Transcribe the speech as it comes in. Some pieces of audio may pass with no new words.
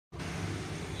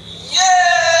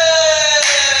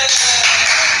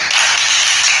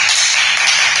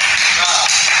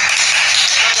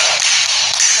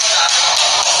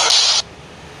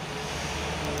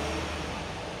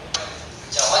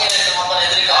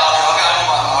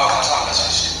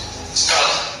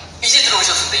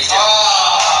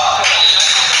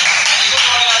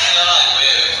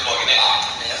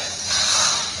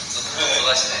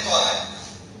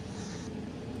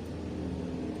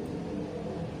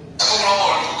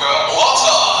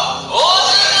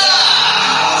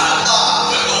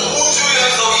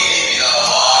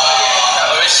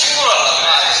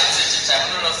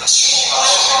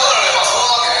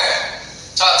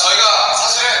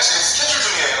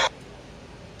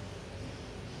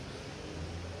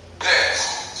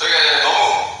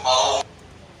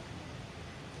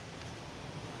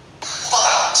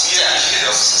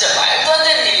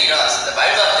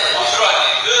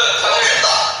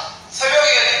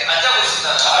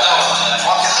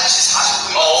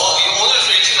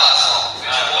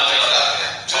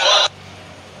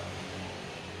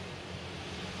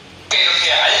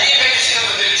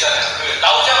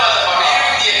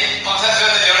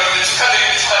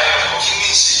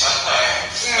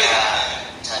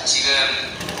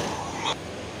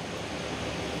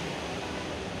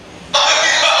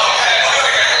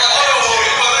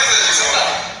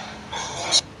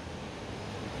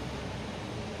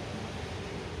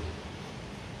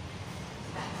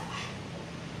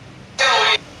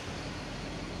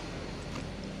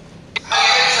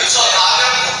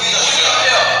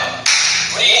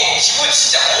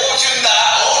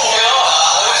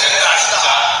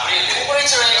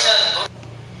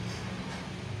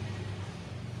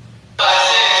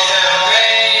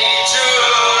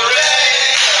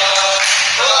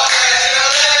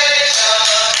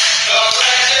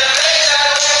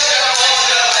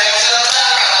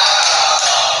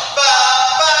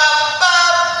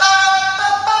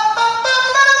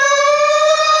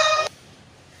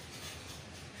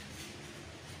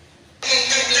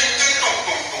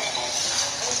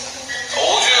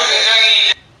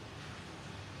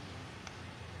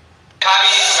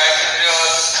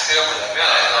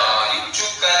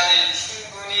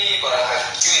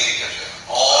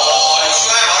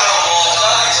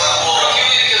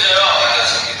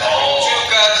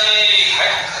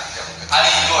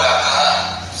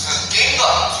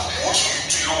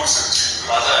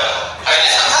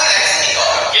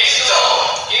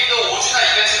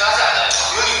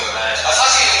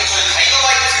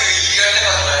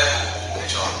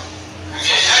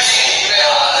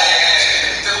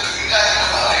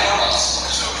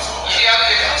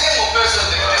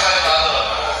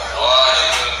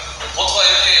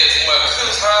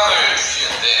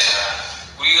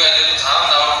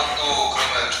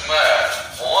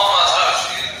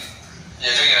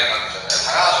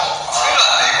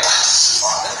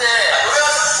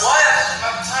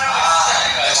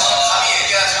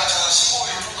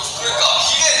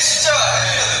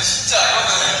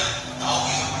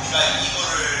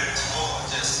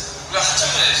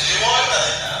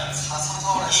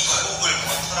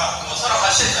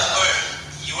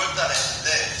달에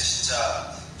했는데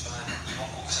진짜 저는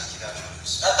이번 곡 진짜 기대하기 너무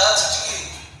좋습니다. 난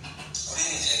솔직히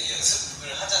우리는 이제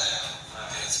연습을 하잖아요.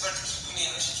 연습할 때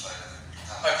기분이 훨씬 좋아요.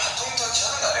 빨리 바통 터치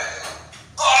하는 거 알아요?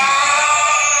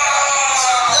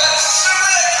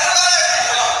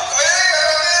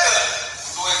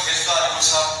 운동의 개수도 아니고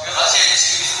참 사실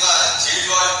지금 이 순간 제일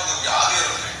좋아하는 분은 우리 아미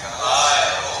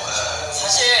여러분들이니까.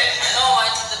 사실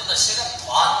다이너마이트 때보다 실감이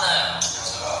더 안 나요.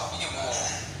 이게 뭐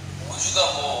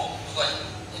 5주가 뭐 누가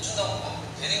해준다고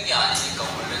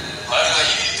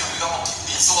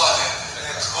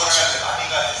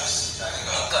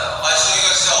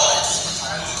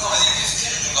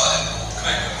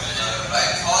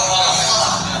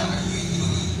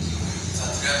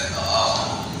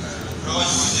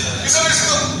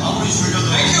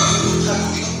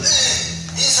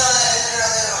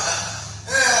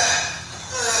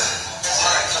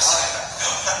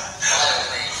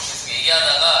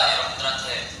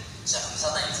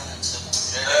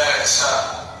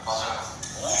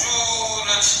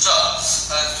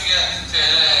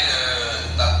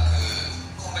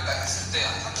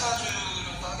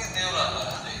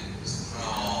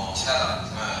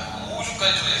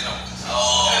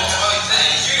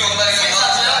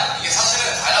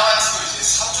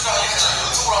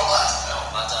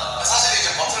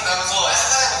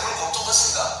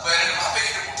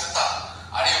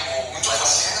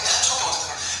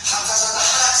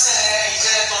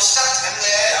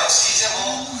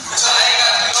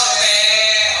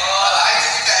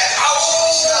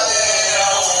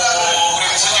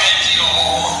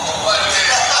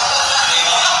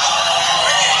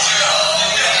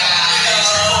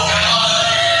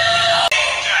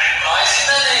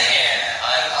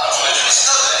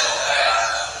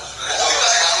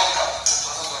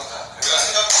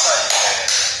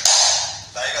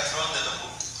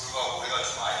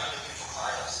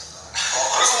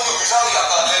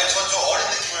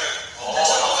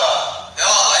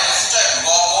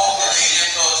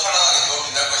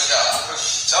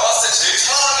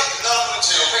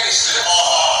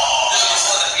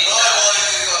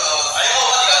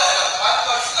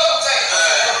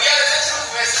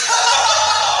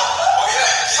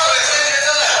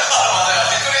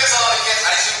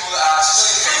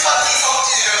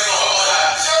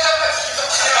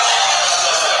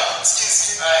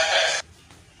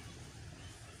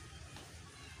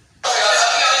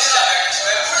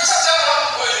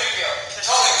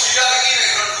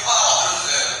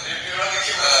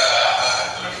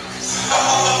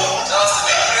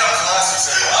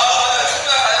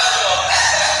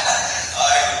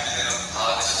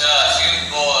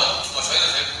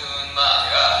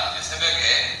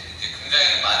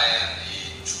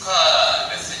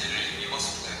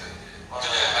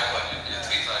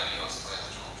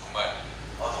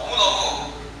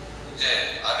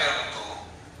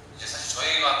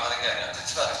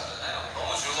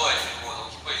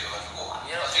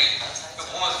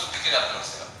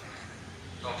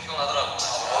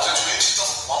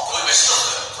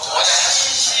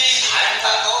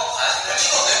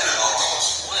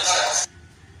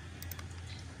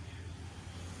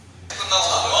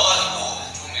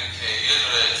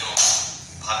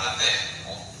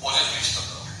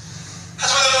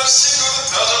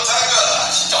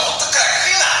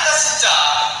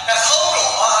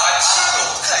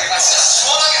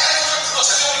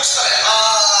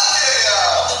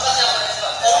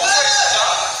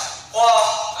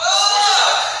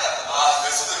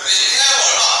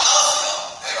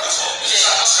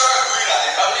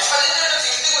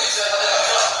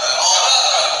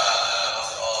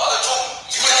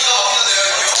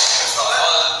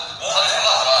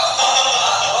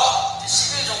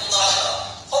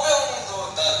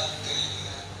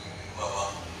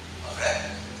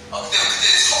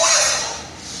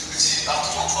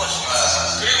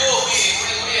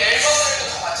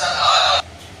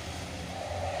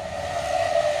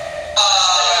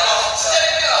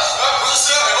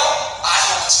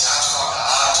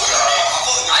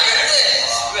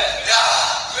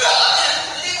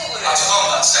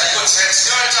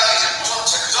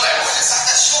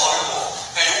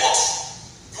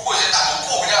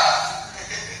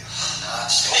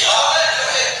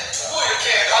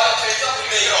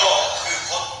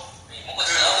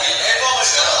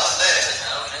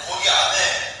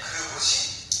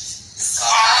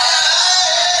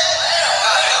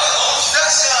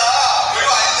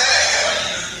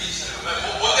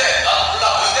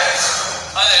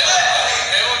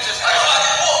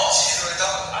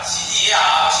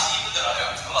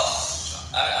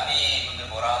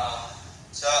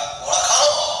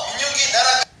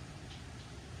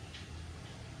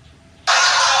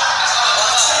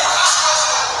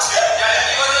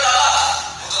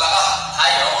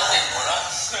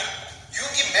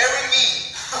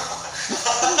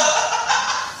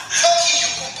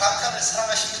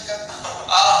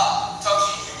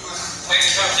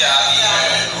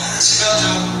양이를 치면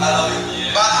좀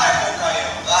알아요. 말할 건가요?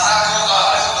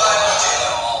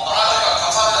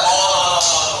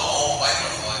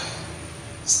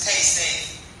 Stay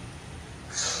safe.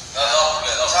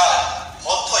 자,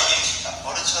 버터 이행시다.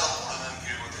 버릇처럼 오르는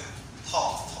빌보드.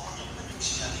 터무니없는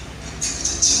욕심이 아니고 팩트 그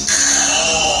자체.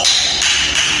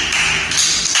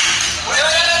 우리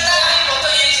여자는 어떤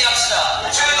이행시 갑시다.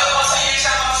 우리는 어떤 이행시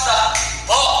한번 합시다.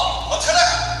 버텨라!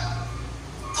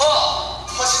 더.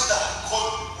 터진다. 곧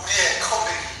우리의 컴백.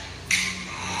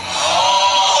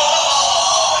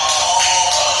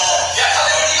 야,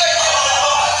 다들 우리가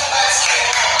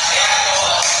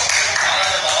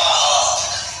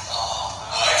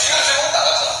지금 제목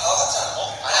나갔잖아.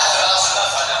 아니야.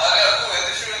 내가 그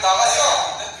웬드실을 나갔어.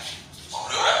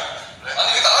 그래? 아니,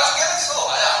 왜 나가지 깨졌어?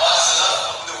 아니야.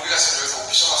 근데 우리가 지금 여기서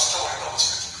오피셜만 시켜버린다고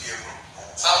지금 그 예고로.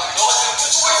 사람들이 너 지금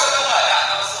춤추고 있었던 거 아니야? 안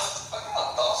나갔어? 안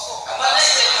나갔어. 그만해,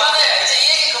 이제 그만해. 이제 이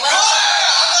얘기 그만해.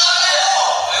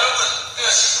 여러분,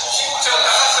 신곡처럼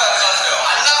나갔어요, 안 나갔어요? 안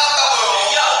나갔다고요.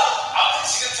 야, 앞에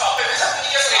지금 저 앞에 회사분이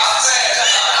계속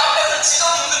앞에서 지도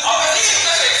분들 앞에서 지금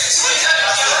계속 X치고있잖아.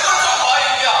 이걸 좀 봐,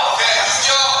 이야. 오케이, 유경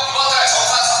이번 달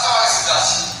정산 삭감하겠습니다.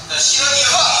 시련이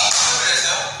형이 수술을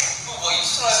했어요? 또뭐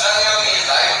입술을 시련이 형이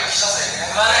라이브를 키셔서 얘기해.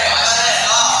 그만해.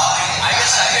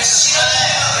 알겠어. 시련이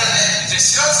그래, 이제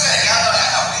시련스가 얘기하는 거랑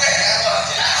약간 우리가 얘기하는 거랑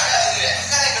이제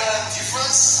약간의 그런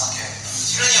디퍼런스. 오케이.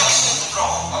 시련이 형이 신경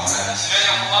쓰더라고. 아무튼 지현이 형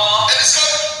고마워.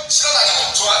 실현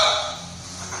아니고 좋아요.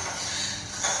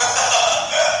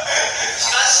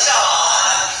 싫어.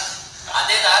 안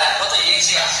돼, 나는 버터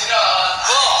이행시야. 더.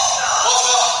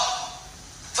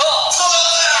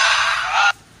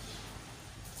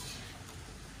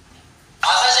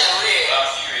 사실 우리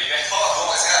너무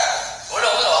생각. 원래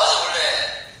오늘 와서 원래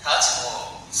다 같이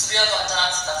뭐 술이라도 한잔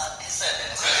하면서 딱 했어야 돼.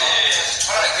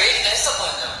 원래 그 얘기도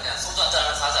했었거든요. 그냥 소주 한잔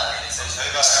하면서 하자. 이랬어요.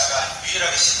 저희가 약간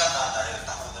유일하게 시간 나는 날이 딱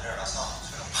오늘이라서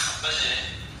저희가 그렇지.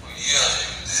 이해하지.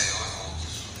 근데 여기서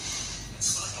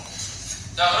술을 좀.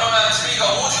 자, 그러면 지민이가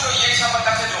 5주로 이행시 한번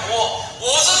딱 해줘.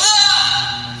 오준다!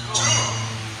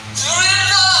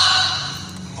 줄인다!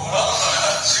 뭐라고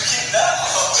하면 죽인다?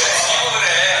 왜 기본을 해?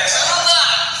 죽는다!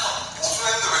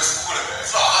 오픈했는데 왜 죽고 그래?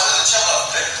 술 안 마셔도 취한 것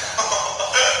같은데?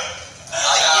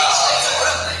 이행시가 이게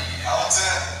어렵다, 이게. 아무튼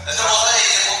근데 뭐 사실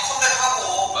이제 곧 컴백하고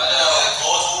맞아요. 더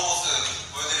좋은 모습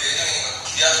보여드릴 예정이니까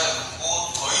기대하셔도 좋고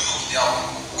저희도 기대하고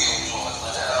있고 곡이 너무 좋아가지고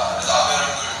맞아요. 그래서 아베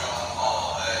여러분들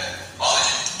마음에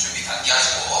준비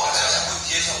단계하시고 그래서 자꾸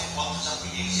뒤에서 버터 자꾸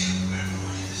이행시를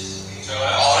부르시듯이 저요?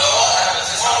 어려워.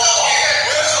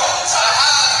 보여줘. 자,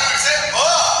 하나, 둘, 셋.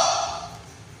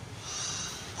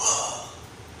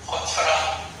 버텨라.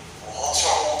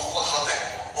 그거 다른데.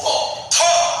 터.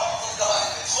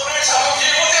 손을 잡은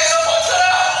길못에서 버텨라!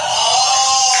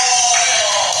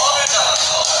 를 잡았어.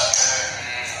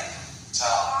 자,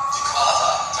 이제 그만하자.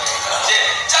 이제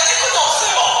짜질 것도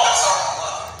없어요.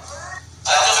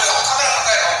 저 카메라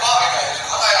가까이 가볼까? 그러니까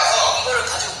가까이 가서 이거를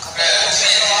가지고 가까이 그래, 오시면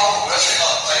이거 하고 우리가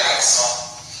찍어야겠어.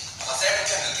 약간 셀프캠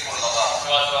느낌으로다가.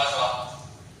 좋아.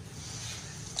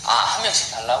 한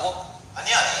명씩 달라고? 아니,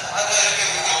 그냥 이렇게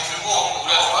들고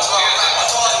우리가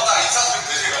맞춰가지고 딱 인사드리면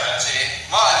되지. 그렇지.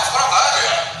 저랑 가야 돼.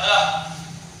 가자.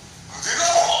 내가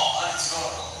빨리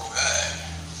들어가라고. 네.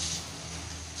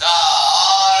 자,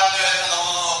 여러분들 너무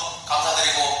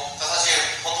감사드리고, 사실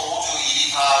버터 5주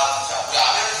일이 다 진짜 우리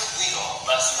아베를 덕분이죠.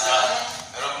 맞습니다.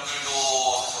 여러분들도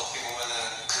사실 어떻게 보면은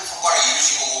큰 성과를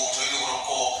이루시고, 저희도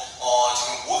그렇고, 지금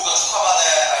모두가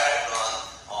축하받아야 할 그런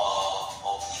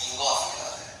분위기인 것 같습니다.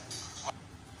 네.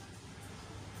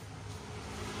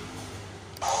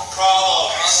 proud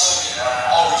of you.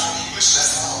 요즘 잉글리시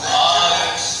레슨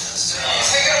하는데. 이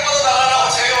세계로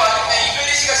뻗어나가려고 제가 왔는데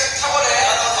이글리시가 지금 탁월해.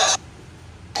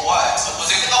 와,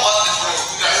 어제 끝나고 왔는데 저를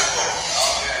누군지 알고 거예요.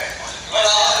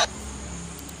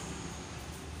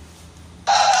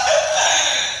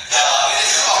 자, 이제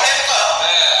지금 마무리해볼까요? 네,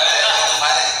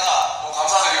 가야 되니까 너무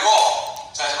감사드리고,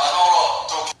 자, 이제 마지막으로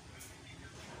또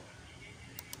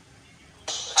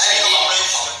이거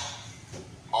마무리해주시죠.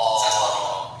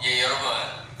 예, 여러분.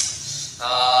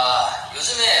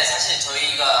 요즘에 사실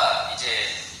저희가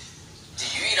이제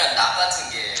유일한 낙 같은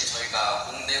게 저희가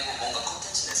곡 내고 뭔가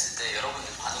콘텐츠 냈을 때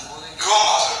여러분들 반응 보는 게 그건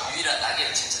맞아요. 유일한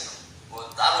낙이에요, 진짜. 뭐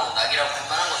따로 낙이라고 할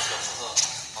만한 것들이 없어서.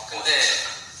 근데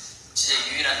진짜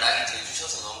유일한 낙이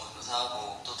돼주셔서 너무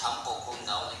감사하고 또 다음 곡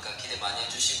나오니까 기대 많이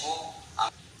해주시고